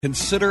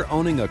Consider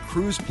owning a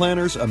Cruise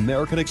Planners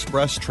American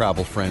Express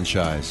travel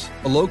franchise.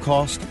 A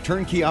low-cost,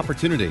 turnkey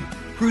opportunity.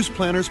 Cruise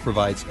Planners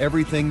provides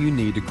everything you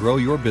need to grow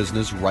your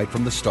business right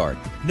from the start.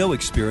 No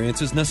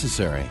experience is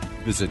necessary.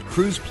 Visit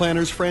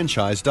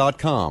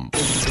cruiseplannersfranchise.com.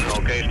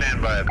 Okay,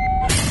 stand by.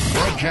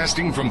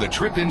 Broadcasting from the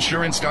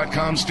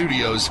TripInsurance.com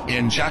studios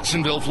in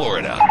Jacksonville,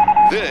 Florida.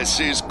 This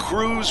is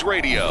Cruise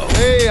Radio.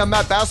 Hey, I'm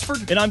Matt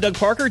Bassford. And I'm Doug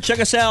Parker. Check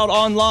us out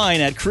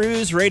online at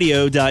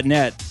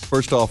cruiseradio.net.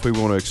 First off, we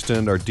want to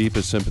extend our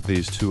deepest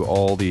sympathies to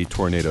all the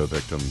tornado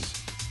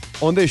victims.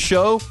 On this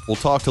show, we'll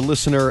talk to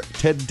listener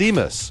Ted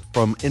Demas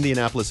from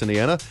Indianapolis,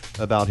 Indiana,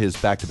 about his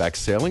back-to-back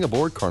sailing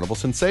aboard Carnival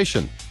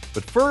Sensation.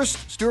 But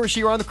first, Stuart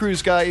Shearon, the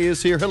cruise guy,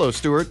 is here. Hello,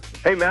 Stuart.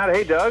 Hey, Matt.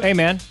 Hey, Doug. Hey,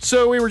 man.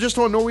 So we were just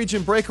on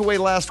Norwegian Breakaway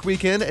last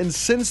weekend, and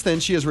since then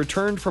she has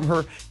returned from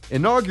her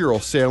inaugural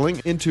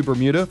sailing into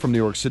Bermuda from New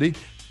York City.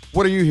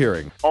 What are you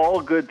hearing?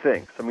 All good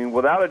things. I mean,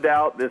 without a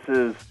doubt, this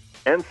is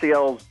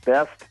NCL's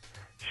best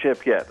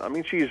ship yet. I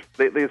mean,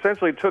 they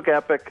essentially took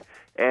Epic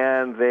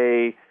and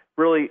they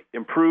really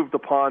improved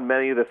upon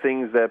many of the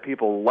things that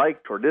people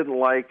liked or didn't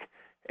like,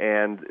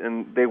 and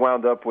they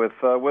wound up with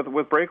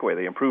Breakaway.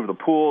 They improved the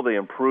pool, they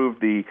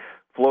improved the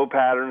flow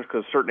patterns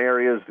because certain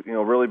areas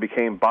really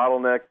became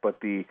bottleneck,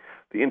 but the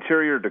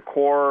interior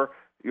decor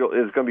is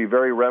going to be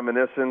very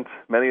reminiscent.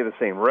 Many of the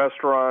same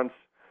restaurants,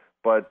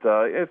 but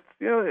it's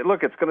going to,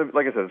 like I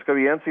said, it's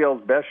going to be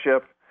NCL's best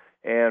ship.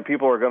 And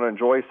people are going to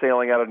enjoy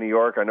sailing out of New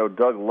York. I know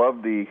Doug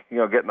loved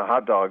getting a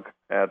hot dog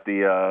at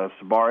the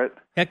Sabarit.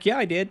 Heck yeah,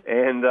 I did.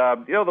 And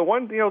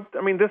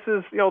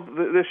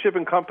this ship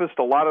encompassed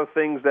a lot of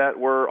things that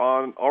were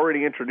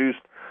already introduced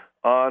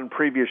on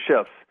previous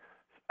ships,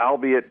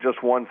 albeit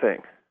just one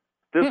thing.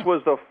 This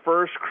was the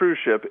first cruise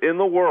ship in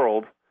the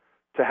world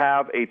to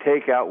have a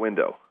takeout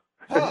window.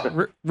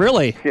 Oh,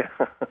 really? Yeah.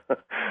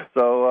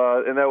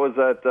 So, and that was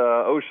at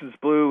Ocean's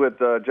Blue at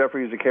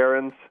Jeffrey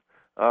Zakarin's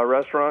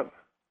restaurant.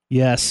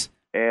 Yes,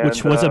 and,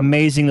 which was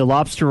amazing. The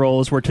lobster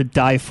rolls were to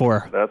die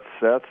for. That's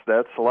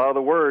a lot of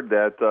the word.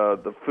 That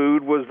the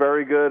food was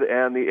very good,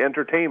 and the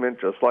entertainment,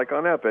 just like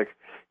on Epic,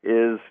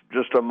 is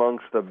just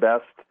amongst the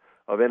best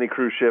of any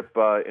cruise ship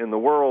in the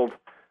world.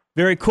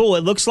 Very cool.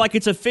 It looks like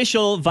it's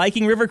official.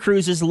 Viking River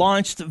Cruises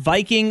launched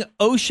Viking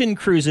Ocean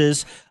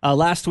Cruises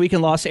last week in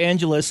Los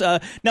Angeles.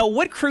 Now,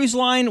 what cruise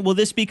line will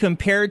this be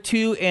compared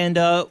to, and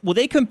will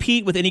they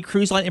compete with any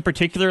cruise line in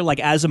particular, like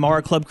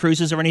Azamara Club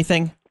Cruises or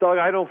anything? Doug,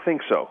 I don't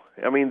think so.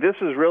 I mean, this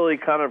is really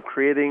kind of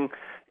creating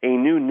a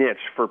new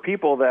niche for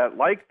people that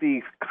like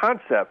the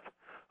concept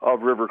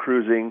of river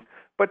cruising,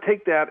 but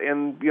take that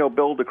and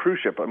build a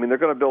cruise ship. I mean, they're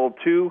going to build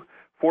two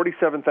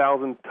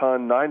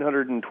 47,000-ton,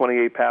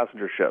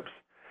 928-passenger ships.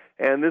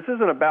 And this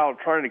isn't about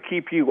trying to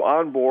keep you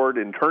on board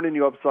and turning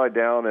you upside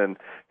down and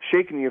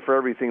shaking you for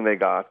everything they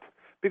got,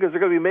 because they're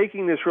going to be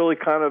making this really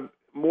kind of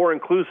more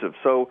inclusive.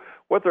 So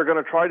what they're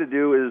going to try to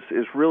do is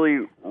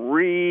really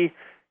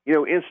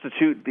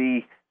institute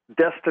the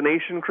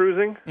destination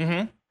cruising.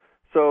 Mm-hmm.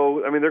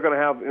 So, I mean, they're going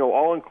to have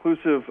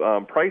all-inclusive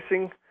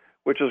pricing,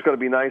 which is going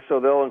to be nice. So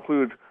they'll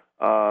include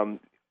all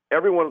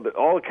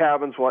the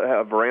cabins will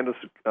have verandas,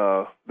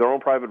 their own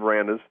private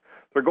verandas.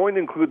 They're going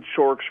to include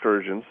shore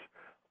excursions.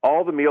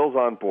 All the meals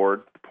on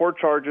board, the port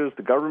charges,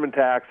 the government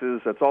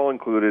taxes, that's all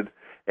included.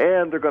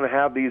 And they're going to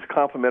have these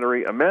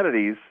complimentary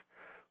amenities,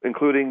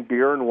 including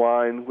beer and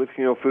wine with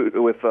food,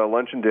 with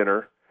lunch and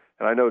dinner.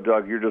 And I know,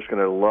 Doug, you're just going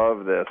to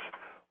love this.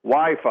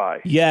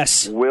 Wi-Fi,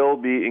 yes, will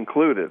be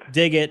included.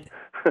 Dig it.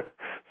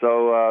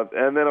 So,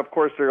 and then, of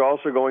course, they're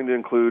also going to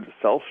include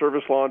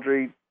self-service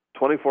laundry,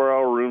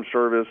 24-hour room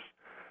service,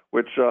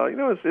 which,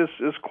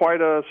 is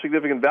quite a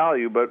significant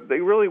value. But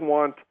they really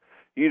want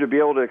you to be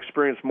able to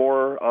experience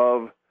more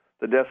of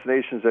the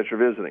destinations that you're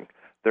visiting.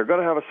 They're going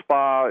to have a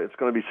spa. It's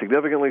going to be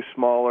significantly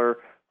smaller.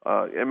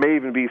 It may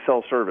even be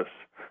self-service.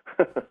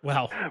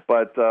 Wow.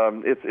 But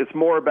it's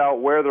more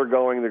about where they're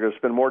going. They're going to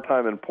spend more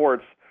time in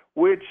ports,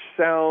 which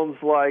sounds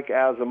like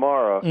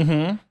Azamara.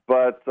 Mm-hmm.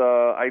 But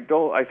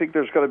I think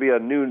there's going to be a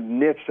new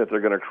niche that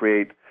they're going to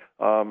create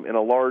in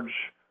a large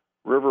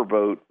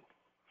riverboat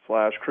 /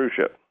 cruise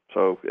ship.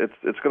 So I think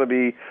it's going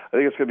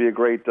to be a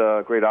great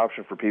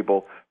option for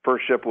people.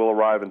 First ship will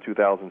arrive in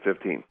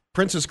 2015.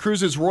 Princess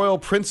Cruises Royal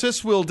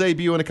Princess will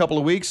debut in a couple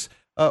of weeks.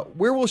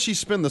 Where will she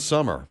spend the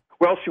summer?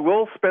 Well, she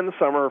will spend the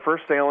summer. Her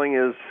first sailing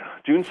is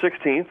June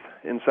 16th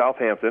in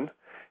Southampton,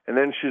 and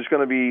then she's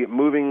going to be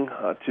moving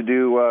to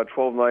do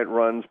 12-night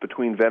runs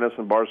between Venice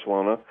and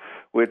Barcelona,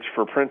 which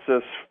for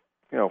Princess,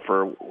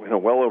 for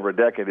well over a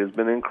decade has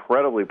been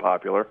incredibly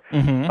popular.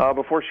 Mm-hmm.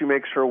 Before she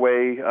makes her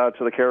way to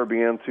the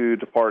Caribbean to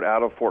depart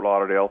out of Fort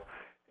Lauderdale,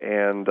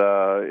 and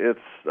this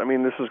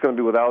is going to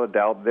be without a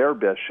doubt their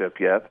best ship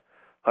yet.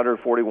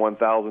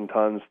 141,000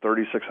 tons,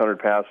 3,600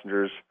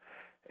 passengers.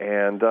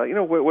 And,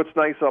 what's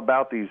nice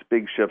about these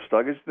big ships,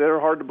 Doug, is they're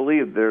hard to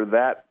believe they're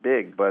that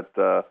big, but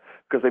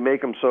because they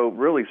make them so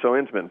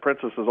intimate. And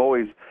Princess has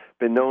always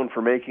been known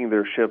for making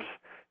their ships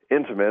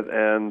intimate,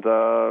 and,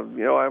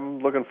 I'm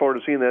looking forward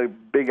to seeing that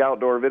big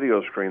outdoor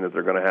video screen that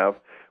they're going to have,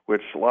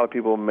 which a lot of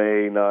people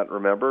may not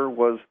remember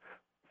was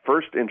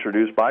first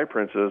introduced by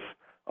Princess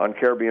on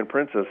Caribbean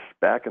Princess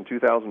back in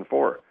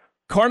 2004.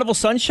 Carnival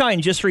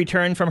Sunshine just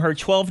returned from her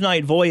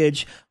 12-night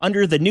voyage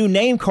under the new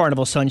name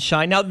Carnival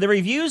Sunshine. Now, the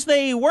reviews,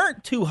 they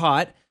weren't too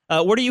hot.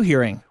 What are you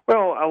hearing?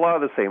 Well, a lot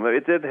of the same.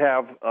 It did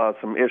have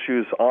some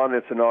issues on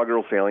its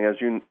inaugural sailing.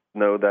 As you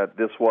know, that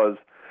this was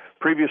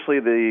previously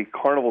the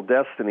Carnival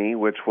Destiny,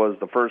 which was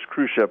the first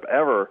cruise ship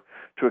ever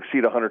to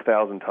exceed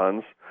 100,000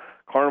 tons.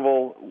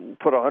 Carnival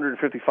put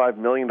 $155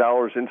 million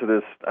into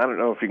this. I don't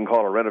know if you can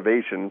call it a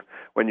renovation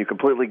when you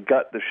completely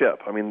gut the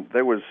ship.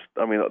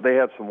 They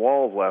had some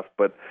walls left,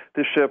 but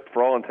this ship,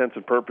 for all intents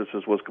and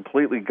purposes, was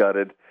completely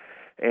gutted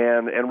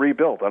and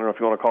rebuilt. I don't know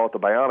if you want to call it the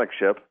bionic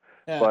ship,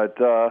 but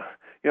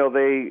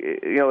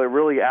they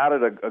really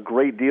added a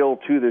great deal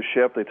to this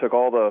ship. They took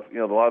all a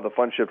lot of the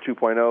Fun Ship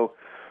 2.0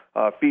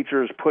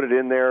 features, put it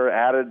in there,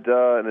 added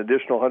an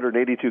additional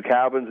 182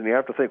 cabins, and you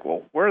have to think,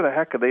 well, where the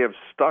heck could they have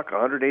stuck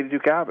 182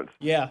 cabins?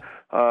 Yeah.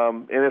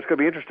 And it's going to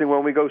be interesting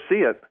when we go see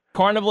it.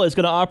 Carnival is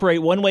going to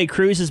operate one-way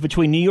cruises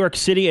between New York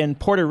City and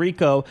Puerto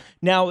Rico.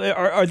 Now,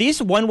 are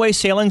these one-way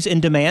sailings in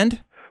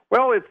demand?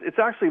 Well, it's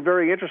actually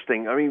very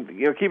interesting. I mean,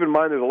 keep in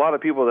mind there's a lot of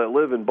people that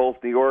live in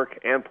both New York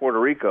and Puerto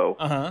Rico.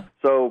 Uh-huh.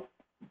 So,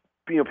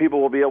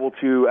 people will be able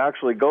to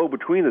actually go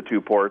between the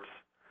two ports,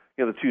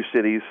 the two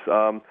cities,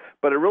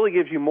 but it really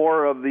gives you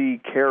more of the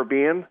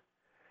Caribbean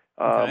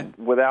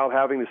without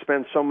having to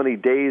spend so many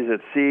days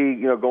at sea,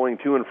 going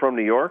to and from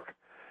New York.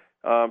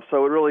 So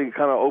it really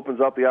kind of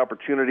opens up the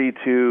opportunity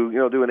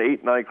to, do an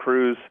 8-night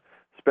cruise,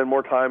 spend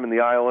more time in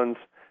the islands,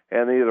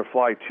 and either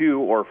fly to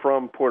or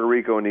from Puerto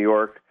Rico and New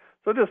York.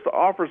 So it just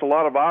offers a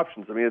lot of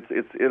options. I mean,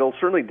 it'll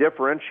certainly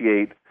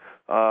differentiate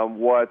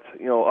what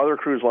other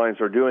cruise lines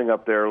are doing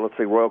up there. Let's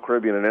say Royal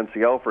Caribbean and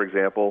NCL, for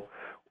example.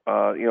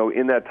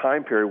 In that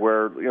time period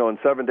where, in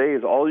 7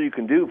 days, all you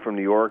can do from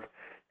New York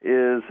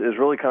is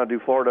really kind of do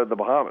Florida and the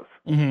Bahamas.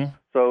 Mm-hmm.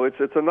 So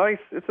it's a nice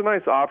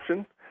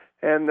option,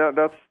 and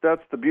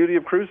that's the beauty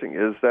of cruising,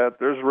 is that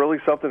there's really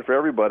something for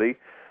everybody,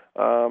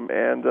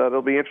 and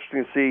it'll be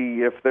interesting to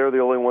see if they're the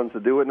only ones to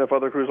do it and if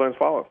other cruise lines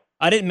follow.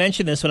 I didn't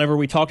mention this whenever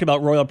we talked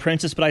about Royal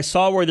Princess, but I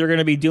saw where they're going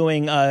to be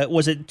doing,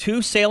 was it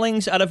 2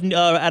 sailings out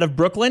of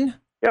Brooklyn?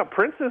 Yeah,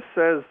 Princess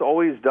has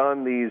always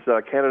done these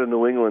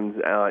Canada-New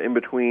England in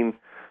between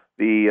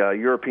the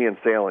European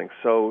sailings.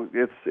 So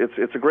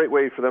it's a great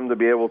way for them to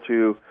be able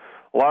to,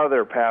 a lot of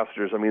their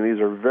passengers,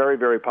 these are very,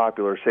 very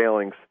popular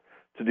sailings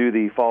to do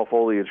the fall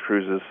foliage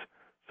cruises.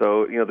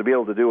 So, to be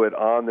able to do it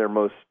on their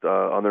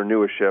on their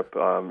newest ship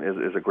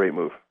is a great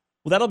move.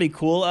 Well, that'll be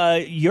cool.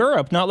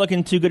 Europe, not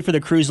looking too good for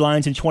the cruise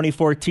lines in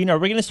 2014. Are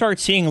we going to start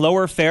seeing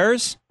lower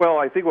fares? Well,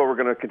 I think what we're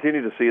going to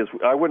continue to see is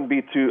I wouldn't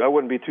be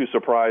too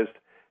surprised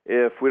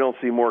if we don't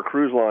see more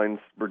cruise lines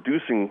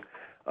reducing.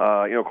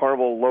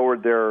 Carnival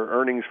lowered their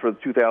earnings for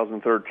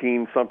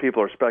 2013. Some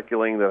people are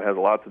speculating that it has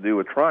a lot to do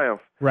with Triumph.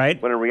 Right.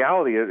 But in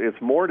reality,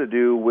 it's more to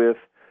do with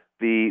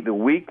the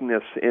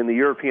weakness in the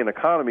European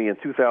economy in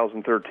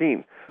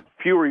 2013.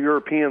 Fewer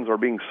Europeans are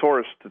being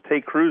sourced to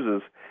take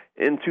cruises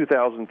in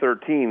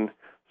 2013.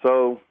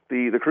 So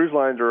the cruise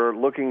lines are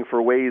looking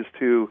for ways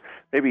to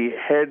maybe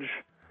hedge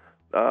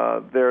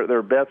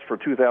their bets for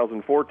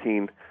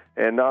 2014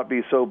 and not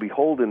be so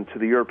beholden to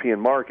the European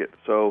market.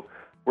 So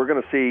we're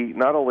going to see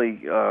not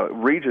only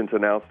Regent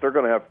announce they're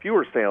going to have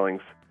fewer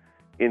sailings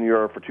in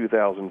Europe for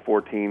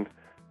 2014.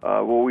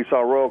 We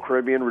saw Royal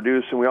Caribbean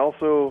reduce,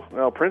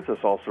 and Princess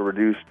also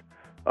reduced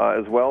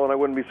as well. And I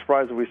wouldn't be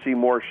surprised if we see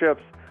more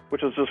ships,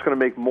 which is just going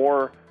to make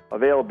more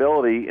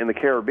availability in the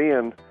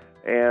Caribbean,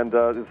 and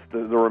the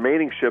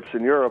remaining ships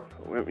in Europe,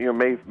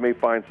 may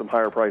find some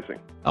higher pricing.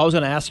 I was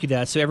going to ask you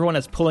that. So everyone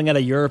that's pulling out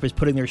of Europe is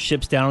putting their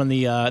ships down in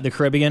the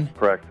Caribbean?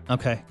 Correct.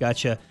 Okay,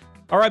 gotcha.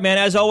 All right, man,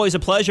 as always, a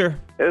pleasure.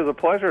 It is a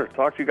pleasure.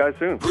 Talk to you guys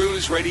soon.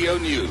 Cruise Radio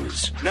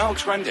News, now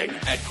trending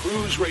at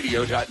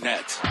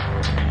cruiseradio.net.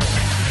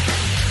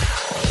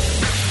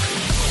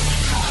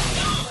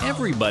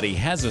 Everybody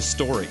has a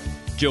story.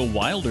 Joe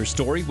Wilder's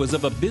story was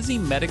of a busy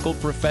medical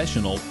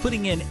professional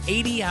putting in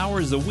 80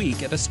 hours a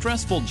week at a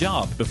stressful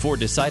job before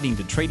deciding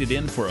to trade it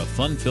in for a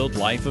fun-filled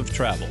life of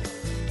travel.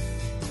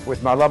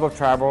 With my love of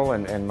travel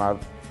and my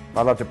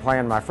love to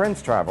plan my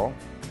friends' travel,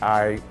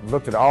 I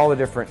looked at all the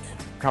different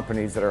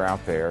companies that are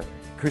out there.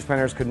 Cruise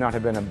Planners could not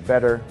have been a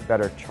better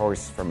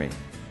choice for me.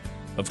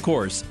 Of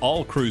course,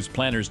 all Cruise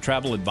Planners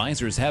travel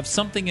advisors have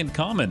something in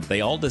common.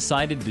 They all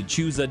decided to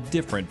choose a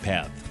different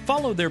path,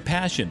 follow their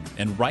passion,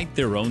 and write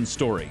their own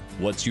story.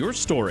 What's your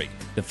story?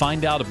 To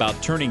find out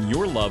about turning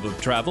your love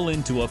of travel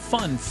into a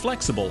fun,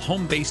 flexible,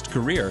 home-based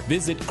career,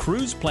 visit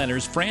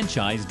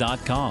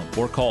cruiseplannersfranchise.com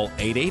or call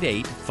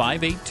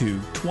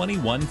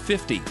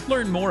 888-582-2150.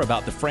 Learn more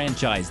about the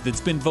franchise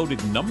that's been voted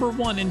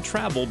 #1 in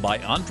travel by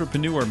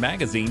Entrepreneur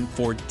Magazine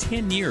for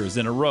 10 years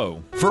in a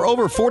row. For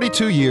over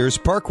 42 years,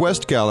 Park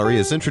West Gallery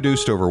has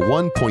introduced over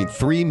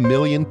 1.3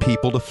 million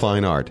people to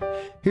fine art.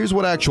 Here's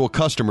what actual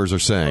customers are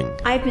saying.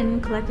 I've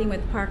been collecting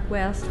with Park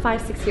West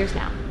 5-6 years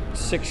now.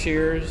 6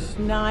 years.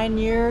 9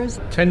 years.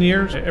 10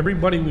 years.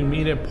 Everybody we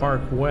meet at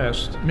Park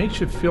West makes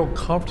you feel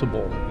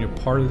comfortable. You're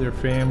part of their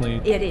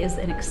family. It is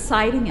an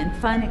exciting and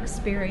fun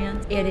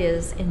experience. It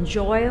is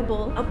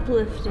enjoyable,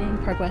 uplifting.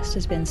 Park West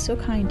has been so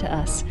kind to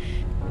us.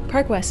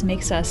 Park West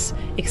makes us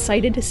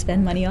excited to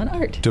spend money on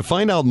art. To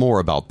find out more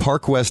about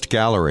Park West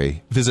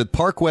Gallery, visit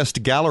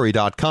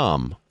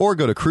parkwestgallery.com or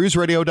go to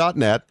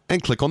cruiseradio.net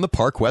and click on the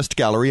Park West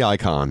Gallery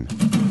icon.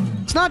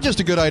 It's not just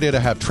a good idea to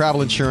have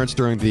travel insurance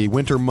during the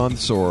winter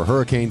months or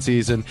hurricane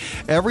season.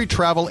 Every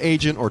travel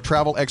agent or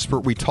travel expert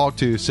we talk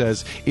to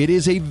says it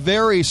is a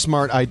very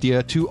smart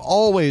idea to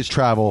always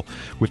travel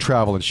with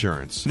travel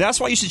insurance. That's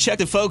why you should check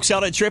the folks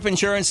out at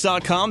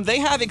tripinsurance.com. They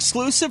have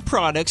exclusive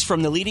products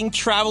from the leading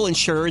travel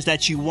insurers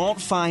that you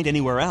won't find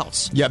anywhere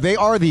else. Yeah, they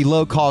are the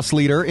low-cost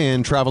leader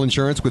in travel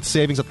insurance with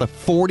savings up to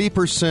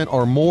 40%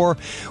 or more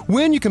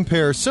when you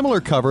compare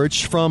similar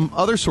coverage from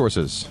other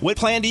sources. What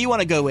plan do you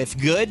want to go with?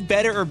 Good,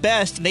 better, or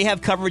best? They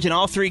have coverage in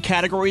all three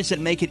categories that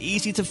make it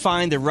easy to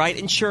find the right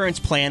insurance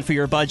plan for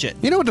your budget.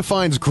 You know what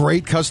defines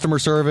great customer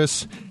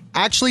service?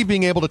 Actually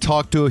being able to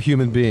talk to a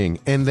human being,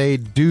 and they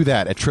do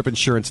that at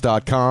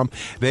tripinsurance.com.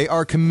 They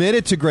are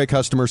committed to great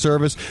customer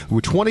service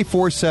with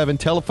 24/7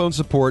 telephone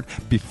support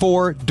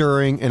before,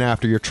 during, and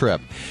after your trip.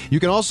 You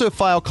can also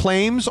file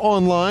claims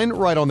online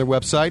right on their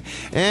website,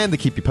 and they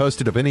keep you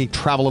posted of any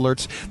travel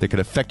alerts that could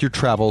affect your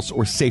travels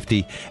or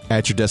safety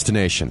at your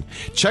destination.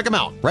 Check them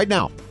out right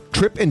now,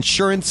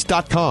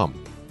 tripinsurance.com.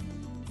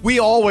 We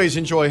always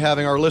enjoy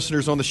having our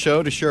listeners on the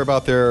show to share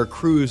about their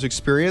cruise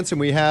experience, and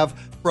we have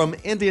from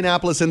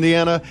Indianapolis,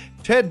 Indiana,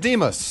 Ted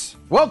Demas.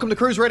 Welcome to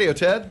Cruise Radio,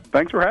 Ted.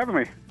 Thanks for having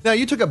me. Now,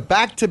 you took a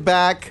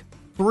back-to-back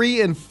 3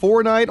 and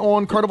 4 night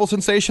on Carnival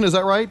Sensation, is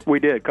that right? We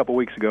did a couple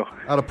weeks ago.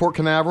 Out of Port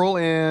Canaveral,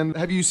 and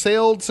have you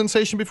sailed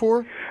Sensation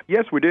before?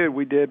 Yes, we did.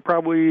 We did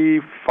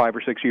probably 5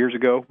 or 6 years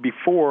ago.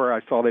 Before,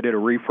 I saw they did a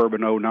refurb in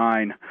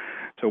 2009,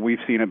 so we've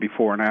seen it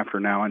before and after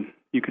now, and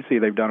you can see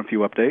they've done a few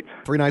updates.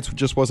 3 nights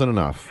just wasn't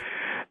enough.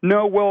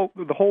 No, well,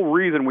 the whole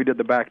reason we did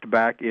the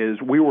back-to-back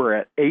is we were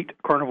at 8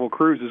 Carnival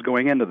cruises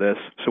going into this,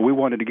 so we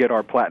wanted to get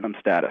our platinum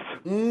status.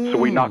 So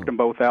we knocked them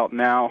both out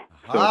now.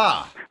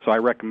 So I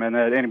recommend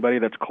that anybody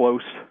that's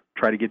close,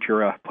 try to get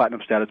your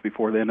platinum status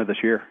before the end of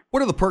this year.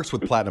 What are the perks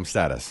with platinum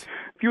status?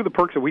 A few of the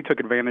perks that we took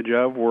advantage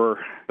of were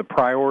the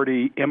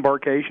priority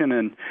embarkation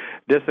and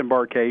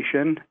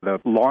disembarkation, the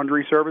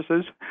laundry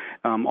services.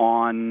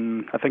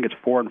 On, I think it's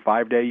 4 and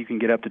 5 day, you can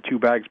get up to 2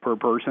 bags per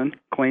person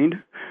cleaned,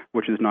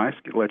 which is nice.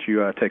 It lets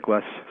you take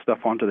less stuff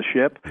onto the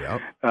ship.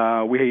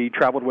 Yep. We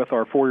traveled with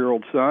our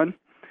 4-year-old son.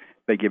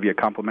 They give you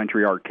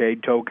complimentary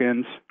arcade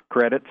tokens,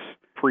 credits,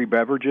 free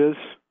beverages.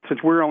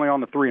 Since we're only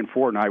on the 3 and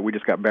 4 night, we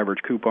just got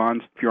beverage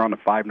coupons. If you're on the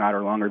 5 night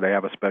or longer, they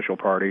have a special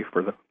party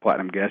for the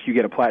platinum guests. You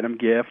get a platinum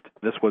gift.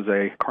 This was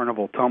a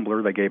Carnival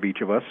tumbler they gave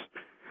each of us.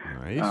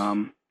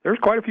 Nice. There's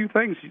quite a few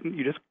things.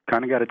 You just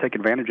kind of got to take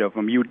advantage of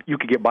them. You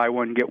could get buy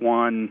one, get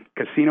one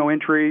casino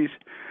entries.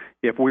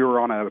 If we were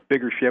on a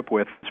bigger ship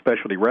with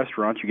specialty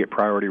restaurants, you get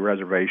priority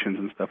reservations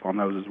and stuff on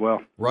those as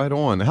well. Right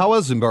on. How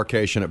was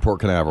embarkation at Port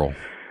Canaveral?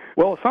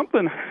 Well,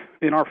 something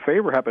in our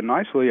favor happened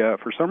nicely.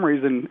 For some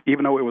reason,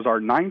 even though it was our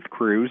 9th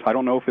cruise, I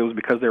don't know if it was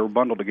because they were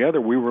bundled together,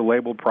 we were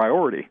labeled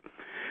priority.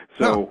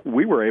 So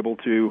we were able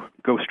to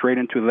go straight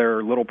into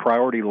their little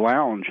priority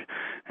lounge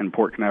in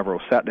Port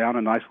Canaveral. Sat down in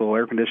a nice little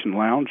air-conditioned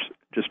lounge,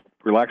 just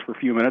relaxed for a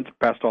few minutes,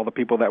 past all the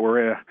people that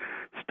were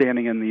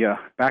standing in the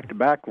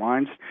back-to-back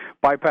lines,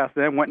 bypassed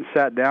them, went and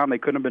sat down. They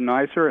couldn't have been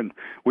nicer, and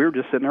we were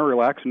just sitting there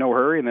relaxed, no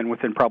hurry, and then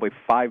within probably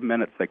 5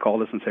 minutes they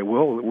called us and said,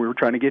 well, we were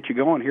trying to get you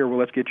going here. Well,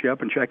 let's get you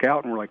up and check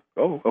out. And we're like,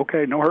 oh,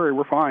 okay, no hurry,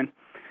 we're fine.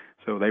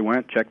 So they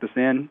went, checked us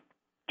in.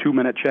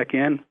 2-minute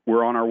check-in.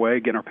 We're on our way,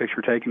 getting our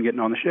picture taken,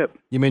 getting on the ship.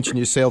 You mentioned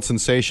you sailed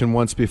Sensation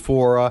once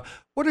before.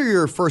 What are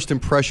your first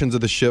impressions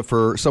of the ship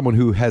for someone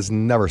who has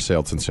never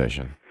sailed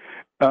Sensation?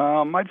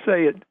 I'd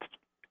say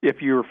if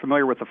you're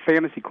familiar with the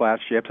fantasy class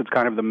ships, it's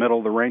kind of the middle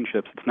of the range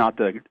ships. It's not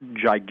the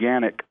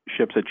gigantic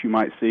ships that you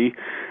might see.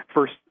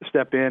 First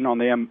step in on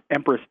the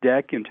Empress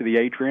deck into the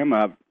atrium,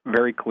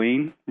 very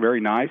clean,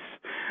 very nice.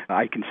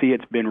 I can see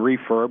it's been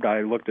refurbed.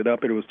 I looked it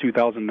up. It was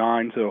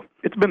 2009, so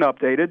it's been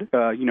updated.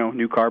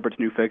 New carpets,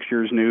 new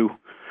fixtures,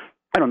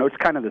 I don't know, it's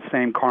kind of the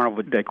same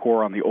Carnival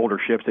decor on the older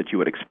ships that you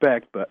would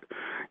expect, but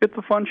it's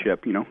a fun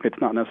ship. It's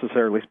not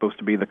necessarily supposed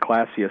to be the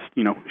classiest,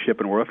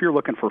 ship in the world. If you're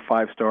looking for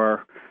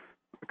 5-star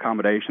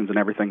accommodations and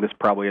everything, this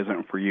probably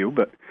isn't for you,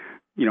 but,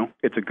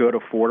 it's a good,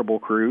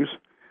 affordable cruise.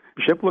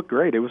 The ship looked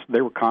great.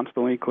 They were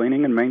constantly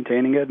cleaning and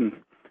maintaining it, and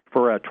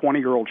for a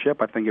 20-year-old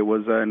ship, I think it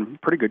was in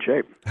pretty good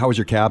shape. How was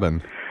your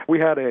cabin? We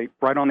had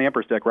right on the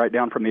Empress deck, right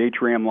down from the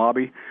atrium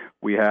lobby,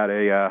 we had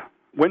a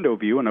window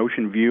view, an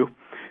ocean view.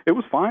 It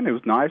was fine. It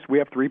was nice. We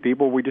have 3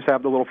 people. We just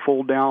have the little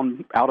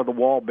fold-down,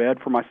 out-of-the-wall bed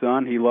for my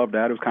son. He loved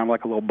that. It was kind of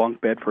like a little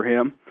bunk bed for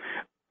him.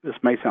 This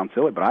may sound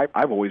silly, but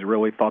I've always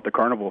really thought the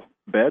Carnival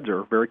beds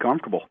are very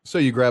comfortable. So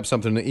you grabbed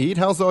something to eat.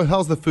 How's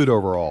the food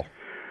overall?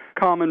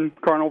 Common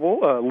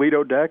Carnival,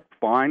 Lido deck,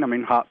 fine. I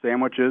mean, hot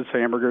sandwiches,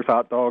 hamburgers,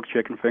 hot dogs,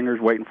 chicken fingers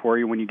waiting for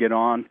you when you get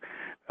on.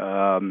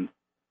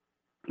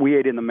 We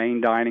ate in the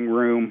main dining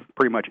room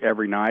pretty much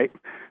every night.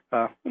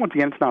 Once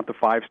again, it's not the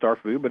 5-star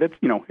food, but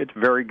it's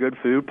very good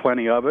food,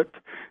 plenty of it.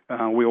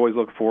 We always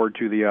look forward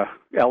to the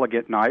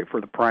elegant night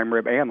for the prime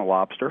rib and the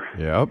lobster.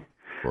 Yep,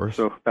 of course.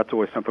 So that's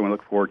always something we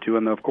look forward to.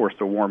 And, of course,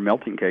 the warm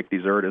melting cake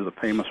dessert is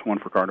a famous one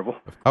for Carnival.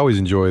 I always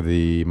enjoy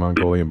the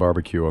Mongolian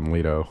barbecue on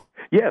Lido.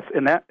 Yes,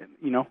 and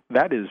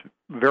that is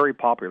very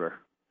popular.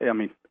 I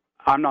mean,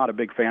 I'm not a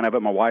big fan of it.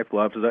 My wife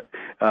loves it,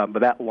 but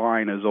that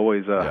line is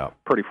always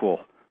pretty full.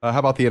 How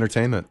about the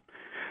entertainment?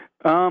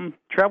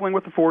 Traveling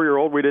with the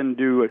 4-year-old, we didn't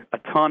do a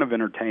ton of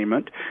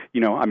entertainment.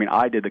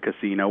 I did the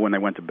casino when they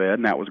went to bed,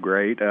 and that was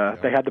great.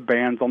 They had the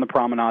bands on the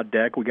promenade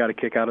deck. We got a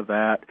kick out of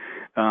that.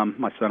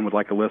 My son would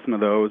like to listen to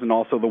those, and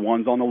also the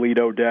ones on the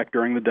Lido deck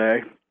during the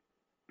day.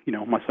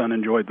 My son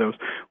enjoyed those.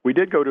 We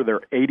did go to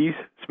their 80s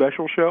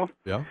special show,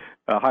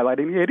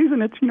 highlighting the 80s,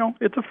 and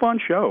it's a fun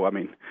show. I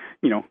mean,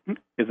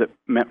 is it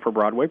meant for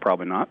Broadway?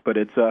 Probably not, but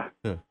it's a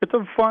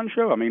fun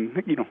show. I mean,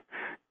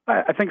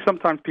 I think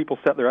sometimes people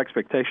set their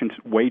expectations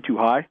way too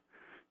high,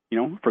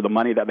 for the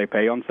money that they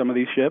pay on some of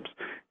these ships.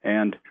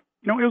 And,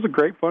 it was a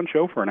great fun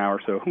show for an hour,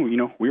 so,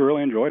 we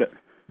really enjoyed it.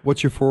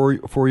 What's your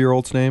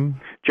 4-year-old's name?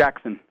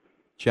 Jackson.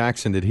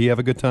 Jackson, did he have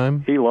a good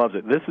time? He loves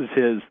it. This was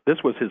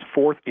his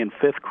 4th and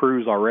 5th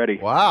cruise already.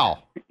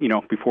 Wow.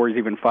 Before he's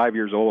even 5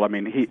 years old. I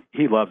mean,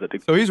 he loves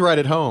it. So he's right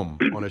at home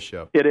on his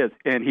ship. It is.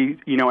 And he,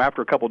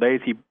 after a couple of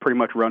days, he pretty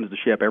much runs the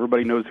ship.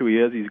 Everybody knows who he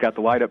is. He's got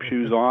the light-up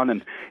shoes on,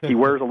 and he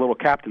wears a little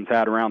captain's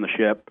hat around the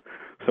ship.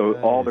 So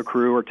all the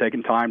crew are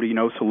taking time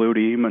to, salute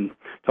him and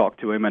talk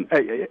to him. And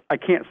I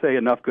can't say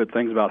enough good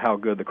things about how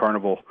good the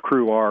Carnival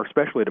crew are,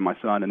 especially to my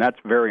son. And that's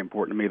very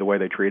important to me, the way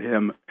they treat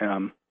him.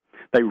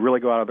 They really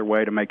go out of their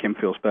way to make him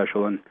feel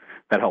special, and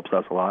that helps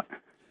us a lot.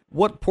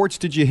 What ports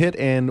did you hit,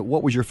 and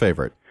what was your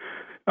favorite?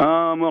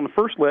 On the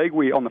first leg,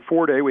 on the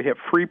 4-day, we hit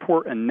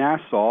Freeport and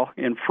Nassau.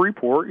 In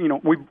Freeport,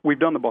 we've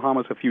done the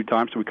Bahamas a few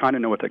times, so we kind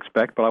of know what to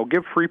expect. But I'll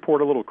give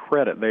Freeport a little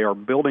credit. They are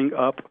building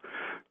up.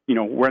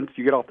 Once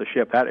you get off the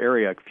ship, that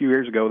area, a few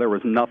years ago, there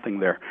was nothing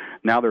there.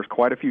 Now there's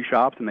quite a few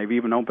shops, and they've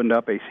even opened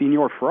up a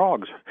Señor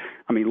Frogs.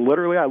 I mean,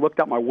 literally, I looked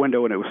out my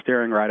window, and it was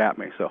staring right at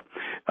me. So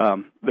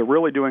they're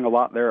really doing a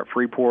lot there at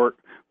Freeport.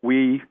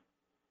 We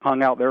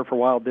hung out there for a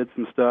while, did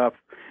some stuff,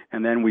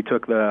 and then we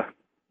took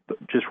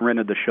just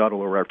rented the shuttle,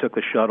 or I took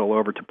the shuttle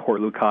over to Port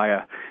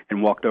Lucaya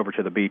and walked over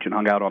to the beach and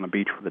hung out on the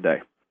beach for the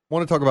day. I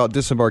want to talk about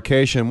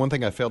disembarkation. One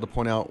thing I failed to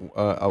point out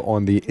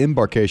on the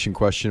embarkation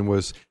question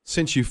was,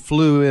 since you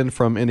flew in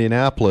from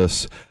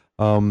Indianapolis,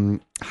 how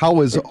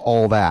was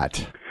all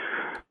that?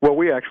 Well,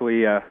 we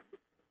actually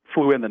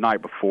flew in the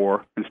night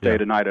before and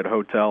stayed a night at a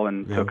hotel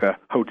and took a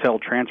hotel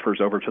transfers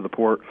over to the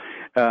port.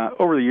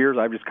 Over the years,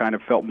 I've just kind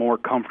of felt more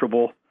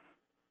comfortable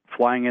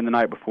flying in the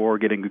night before,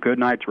 getting a good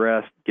night's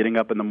rest, getting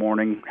up in the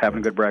morning, having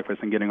a good breakfast,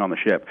 and getting on the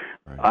ship.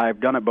 Right. I've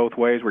done it both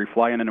ways, where you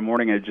fly in the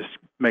morning and it just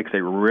makes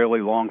a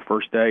really long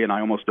first day, and I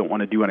almost don't want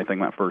to do anything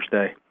that first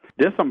day.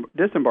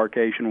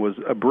 Disembarkation was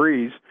a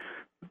breeze.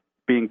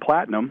 Being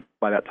platinum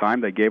by that time,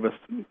 they gave us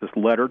this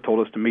letter, told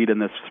us to meet in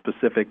this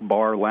specific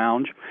bar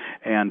lounge,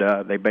 and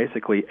they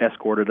basically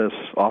escorted us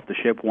off the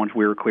ship once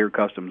we were clear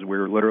customs. We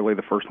were literally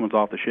the first ones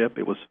off the ship.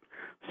 It was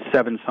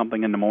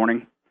 7-something in the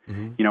morning,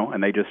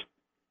 and they just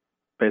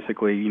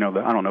basically, I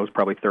don't know, it was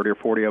probably 30 or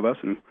 40 of us,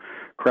 and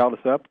crowded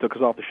us up, took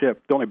us off the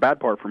ship. The only bad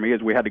part for me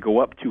is we had to go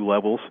up 2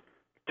 levels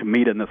to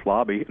meet in this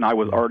lobby, and I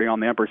was already on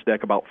the Empress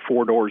deck about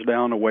 4 doors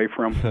down away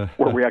from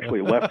where we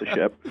actually left the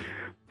ship.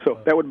 So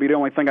that would be the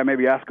only thing I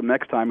maybe ask them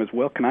next time is,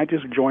 well, can I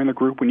just join the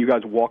group when you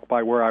guys walk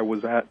by where I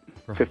was at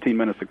 15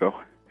 minutes ago?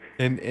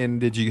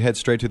 And did you head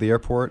straight to the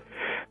airport?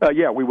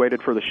 Yeah, we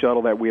waited for the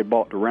shuttle that we had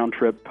bought the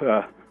round-trip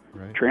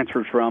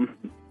transfers from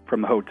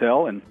the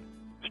hotel and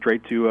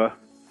straight to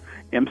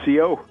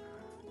MCO.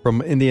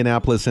 From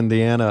Indianapolis,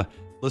 Indiana,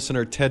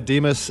 listener Ted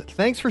Demas,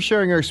 thanks for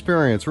sharing your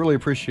experience. Really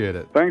appreciate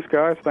it. Thanks,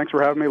 guys. Thanks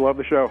for having me. Love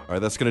the show. All right,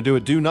 that's going to do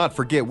it. Do not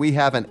forget, we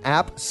have an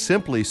app.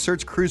 Simply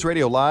search Cruise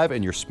Radio Live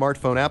in your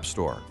smartphone app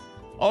store.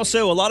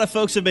 Also, a lot of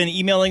folks have been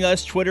emailing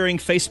us, Twittering,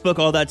 Facebook,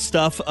 all that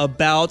stuff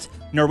about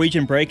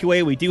Norwegian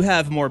Breakaway. We do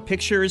have more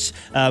pictures,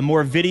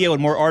 more video,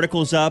 and more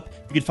articles up.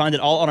 You can find it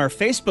all on our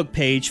Facebook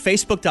page,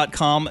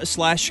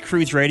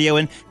 facebook.com/Cruise Radio,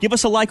 and give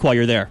us a like while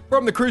you're there.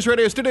 From the Cruise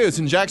Radio studios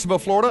in Jacksonville,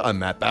 Florida, I'm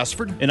Matt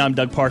Bassford. And I'm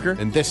Doug Parker.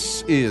 And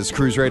this is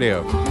Cruise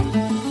Radio.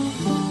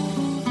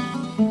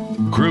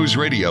 Cruise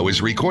Radio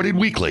is recorded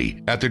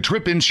weekly at the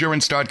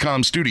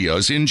TripInsurance.com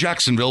studios in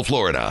Jacksonville,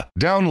 Florida.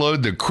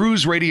 Download the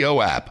Cruise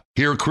Radio app.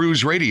 Hear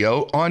Cruise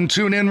Radio on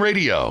TuneIn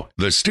Radio,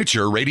 the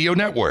Stitcher Radio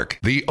Network,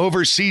 the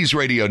Overseas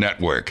Radio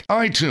Network,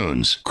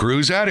 iTunes,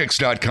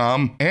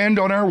 CruiseAddicts.com, and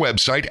on our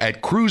website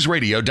at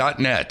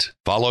cruiseradio.net.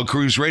 Follow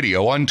Cruise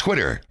Radio on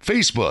Twitter,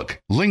 Facebook,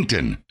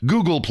 LinkedIn,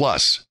 Google+,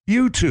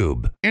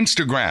 YouTube,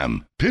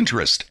 Instagram,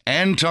 Pinterest,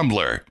 and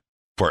Tumblr.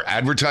 For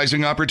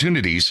advertising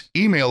opportunities,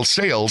 email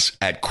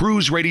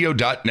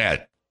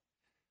sales@cruiseradio.net.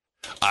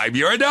 I'm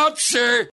your announcer.